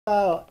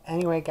So,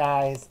 anyway,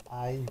 guys,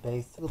 I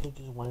basically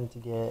just wanted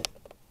to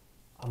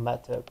I'm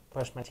about to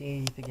brush my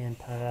teeth again,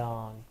 put it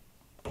on.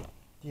 Do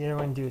you ever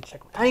want to do a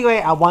check? Anyway,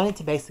 I wanted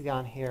to basically get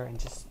on here and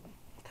just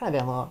kind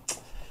of along.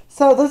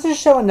 So, there's a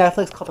show on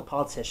Netflix called The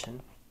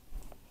Politician.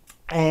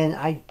 And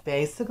I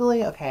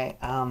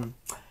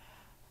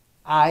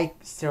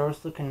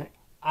seriously can,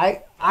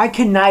 I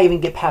could not even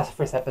get past the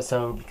first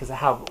episode because of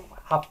how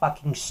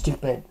fucking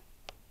stupid,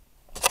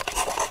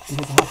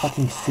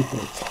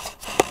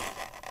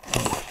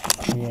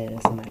 it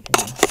is, in my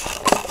opinion.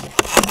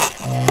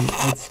 And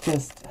it's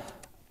just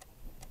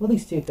really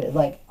stupid.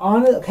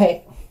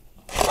 Okay.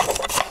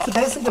 So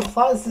basically, the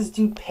plot is this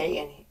dude Pay,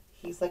 and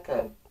he's like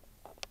a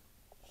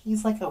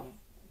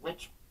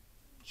rich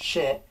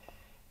shit,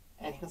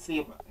 and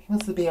he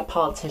wants to be a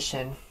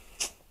politician.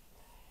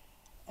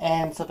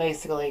 And so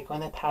basically,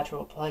 Gwyneth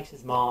Paltrow plays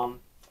his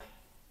mom,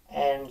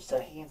 and so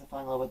he ends up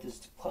falling in love with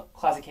this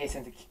closet case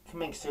and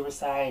committing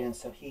suicide, and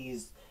so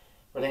he's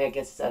running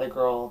against this other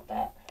girl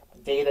that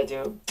data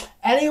dude.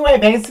 Anyway,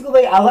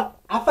 basically, I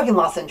fucking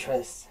lost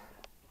interest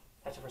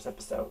after the first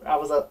episode. I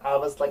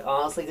was like,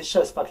 honestly, this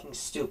show is fucking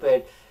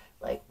stupid.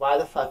 Like, why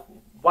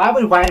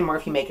would Ryan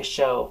Murphy make a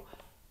show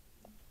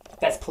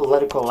that's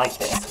political like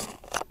this?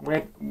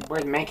 Where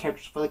the main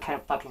character is really kind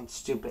of fucking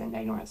stupid and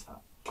ignorant as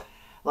fuck.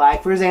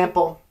 Like, for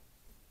example,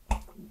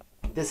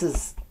 this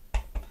is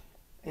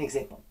an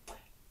example.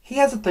 He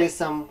has a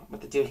threesome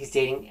with the dude he's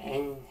dating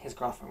and his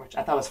girlfriend, which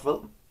I thought was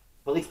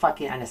really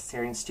fucking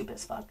unnecessary and stupid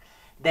as fuck.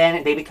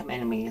 Then they become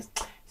enemies.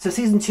 So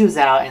season 2's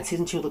out, and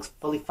season 2 looks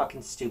really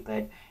fucking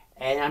stupid.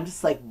 And I'm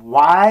just like,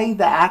 why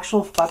the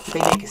actual fuck did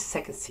they make a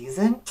second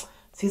season?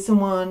 Season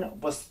 1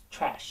 was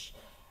trash.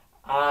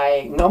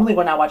 Normally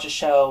when I watch a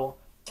show,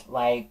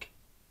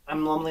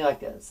 I'm normally like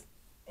this.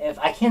 If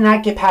I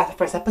cannot get past the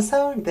first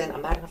episode, then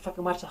I'm not gonna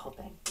fucking watch the whole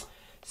thing.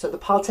 So The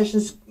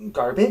Politician's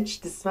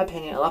garbage. This is my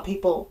opinion. A lot of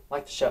people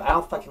like the show. I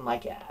don't fucking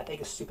like it. I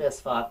think it's stupid as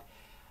fuck.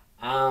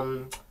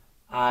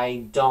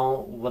 I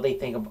don't really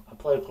think a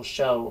political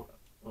show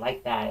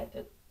like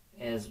that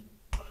is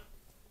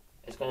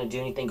going to do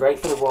anything great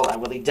for the world. I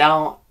really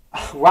don't.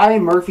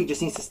 Ryan Murphy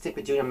just needs to stick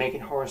with doing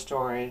American Horror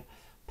Story,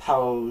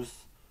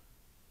 Pose.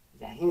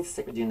 Yeah, he needs to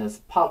stick with doing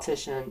this.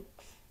 Politician.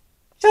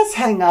 Just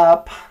hang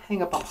up.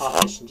 Hang up on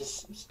Politician.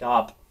 Just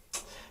stop.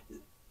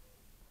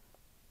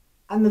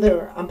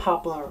 Another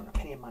unpopular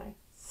opinion of mine.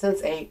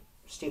 Sense8,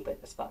 stupid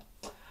as fuck.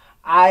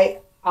 I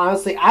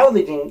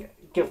really didn't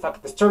give a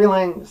fuck. The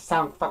storyline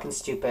sound fucking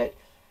stupid.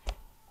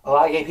 A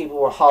lot of gay people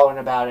were hollering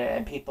about it,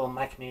 and people in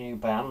my community,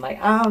 but I'm like,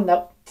 oh,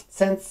 no.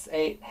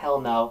 Sense8,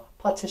 hell no.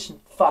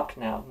 Politician, fuck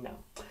no.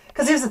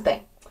 Because here's the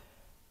thing.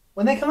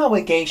 When they come out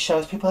with gay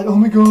shows, people are like, oh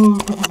my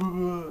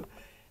god.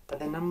 But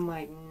then I'm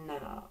like,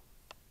 no.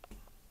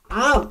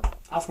 I'll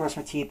brush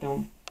my teeth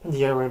and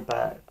deodorant,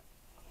 but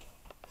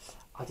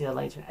I'll do that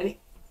later.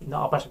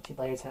 I'll brush my teeth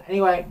later tonight.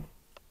 Anyway,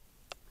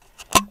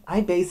 I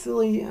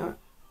basically,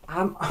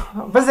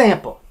 for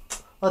example,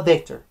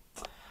 Victor.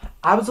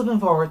 I was looking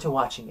forward to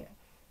watching it.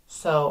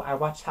 So I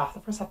watched half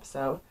the first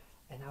episode,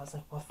 and I was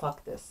like, well,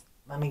 fuck this.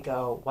 Let me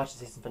go watch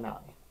the season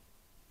finale.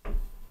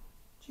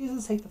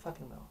 Jesus, take the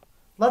fucking will.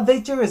 Love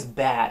Victor is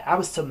bad. I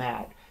was so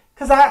mad.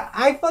 Because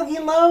I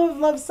fucking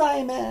love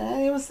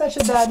Simon. It was such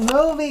a bad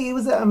movie. It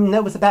was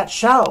a bad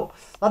show.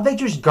 Love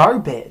Victor's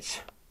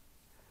garbage.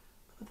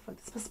 What the fuck?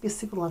 This supposed to be a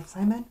sequel to Love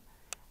Simon?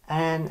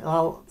 And,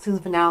 season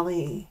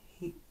finale,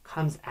 he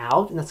comes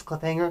out, and it's a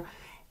cliffhanger.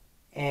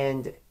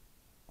 And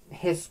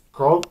his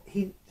girl,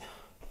 he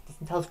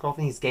doesn't tell his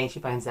girlfriend he's gay. She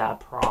finds out at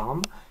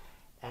prom.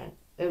 And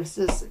it was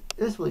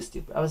really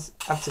stupid. I was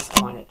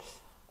disappointed.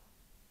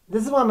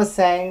 This is what I'm going to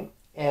say.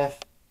 If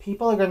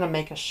people are going to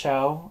make a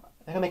show,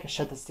 they're going to make a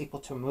show that's sequel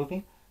to a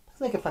movie, let's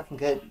make it fucking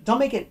good. Don't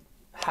make it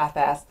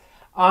half-assed.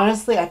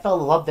 Honestly, I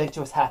felt Love Victor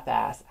was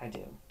half-assed. I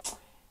do.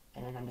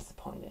 And I'm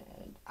disappointed.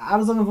 I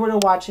was looking forward to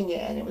watching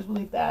it, and it was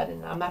really bad.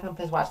 And I'm not going to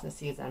finish watching the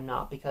season. I'm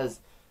not, because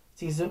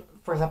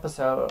first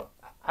episode,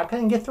 I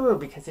couldn't get through it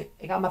because it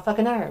got my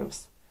fucking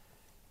nerves.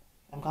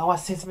 I'm going to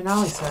watch season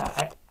finale, so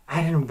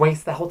I didn't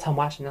waste the whole time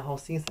watching the whole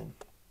season.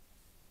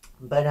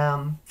 But,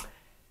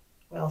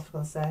 what else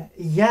was I going to say?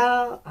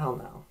 Yeah, I don't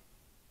know.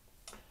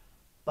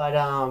 But,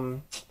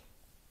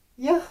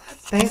 yeah,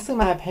 that's basically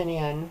my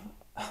opinion.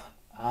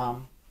 Let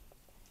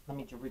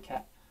me just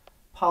recap.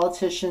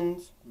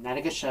 Politicians, not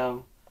a good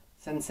show.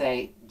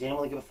 Sense8, didn't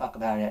really give a fuck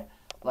about it.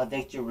 Love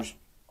Victor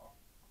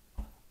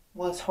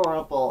was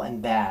horrible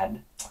and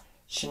bad.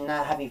 Should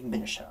not have even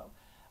been a show.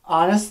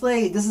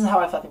 Honestly, this is how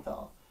I fucking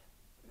felt.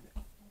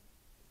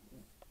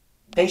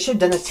 They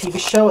should have done a TV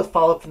show with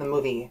follow-up from the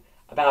movie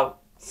about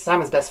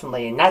Simon's best friend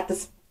Leia, not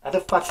this other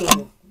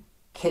fucking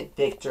kid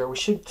Victor.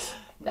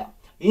 No.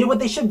 You know what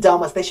they should have done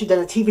was they should have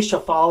done a TV show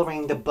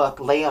following the book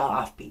Leia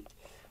Offbeat,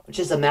 which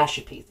is a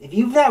masterpiece. If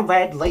you've not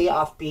read Leia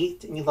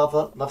Offbeat and you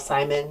love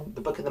Simon,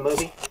 the book and the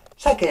movie,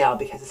 check it out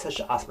because it's such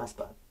an awesome ass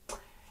book.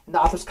 And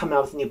the author's coming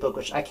out with a new book,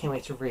 which I can't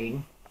wait to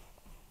read.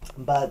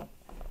 But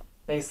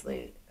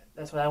basically,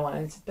 that's what I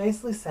wanted to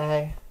basically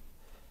say.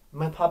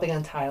 I'm probably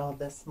going to title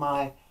this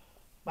my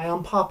my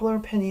unpopular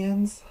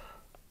opinions.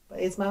 But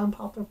it's my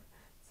unpopular.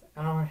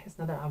 I don't know. It's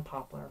another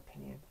unpopular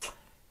opinion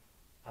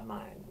of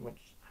mine,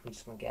 which I'm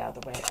just gonna get out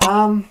of the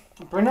way.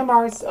 Bruno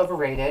Mars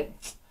overrated.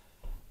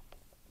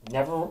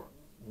 Never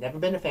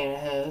been a fan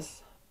of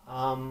his.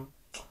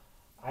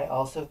 I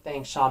also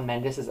think Shawn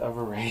Mendes is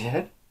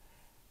overrated.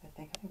 I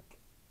think.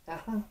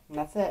 And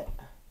that's it.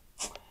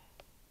 So,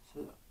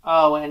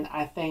 oh, and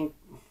I think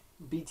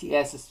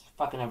BTS is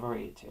fucking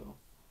overrated too.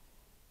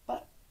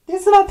 But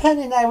this is my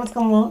opinion.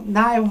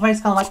 Not everybody's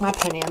gonna like my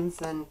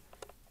opinions, and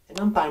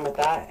I'm fine with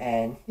that.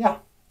 And yeah,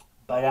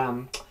 but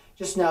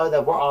just know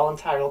that we're all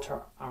entitled to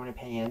our own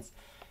opinions.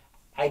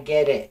 I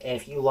get it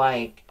if you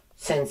like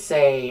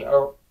Sensei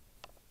or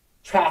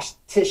Trash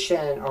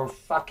Titian or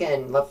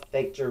fucking Love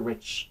Victor,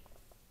 which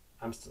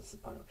I'm still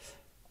disappointed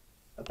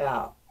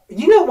about.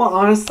 You know what?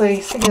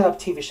 Honestly, speaking of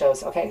TV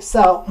shows, okay,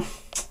 so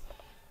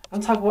I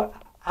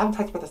haven't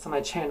talked about this on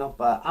my channel,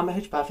 but I'm a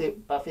huge Buffy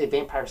the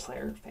Vampire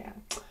Slayer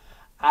fan.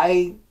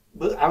 I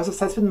was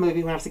obsessed with the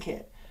movie when I was a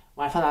kid.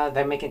 When I found out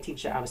they're making a TV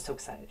show, I was so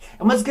excited.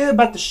 And what's good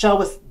about the show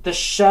was the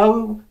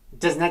show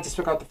does not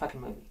disregard the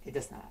fucking movie. It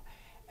does not.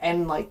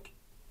 And like,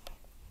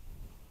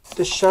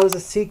 the show's a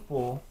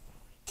sequel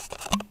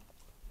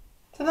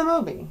to the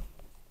movie.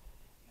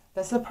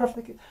 That's a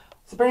perfect.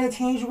 Sabrina the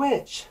Teenage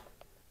Witch.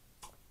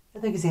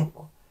 Another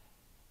example.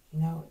 You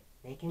know,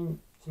 they can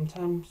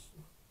sometimes.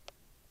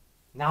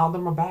 Now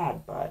them are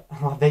bad, but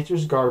they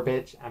just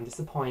garbage. I'm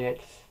disappointed.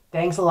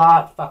 Thanks a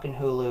lot, fucking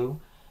Hulu,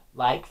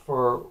 like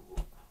for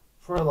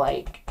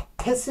like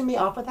pissing me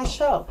off with that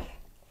show.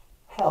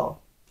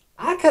 Hell,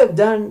 I could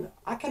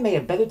have made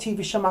a better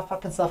TV show my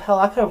fucking self. Hell,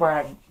 I could have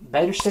written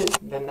better shit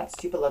than that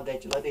stupid Love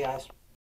Victor. Love you guys.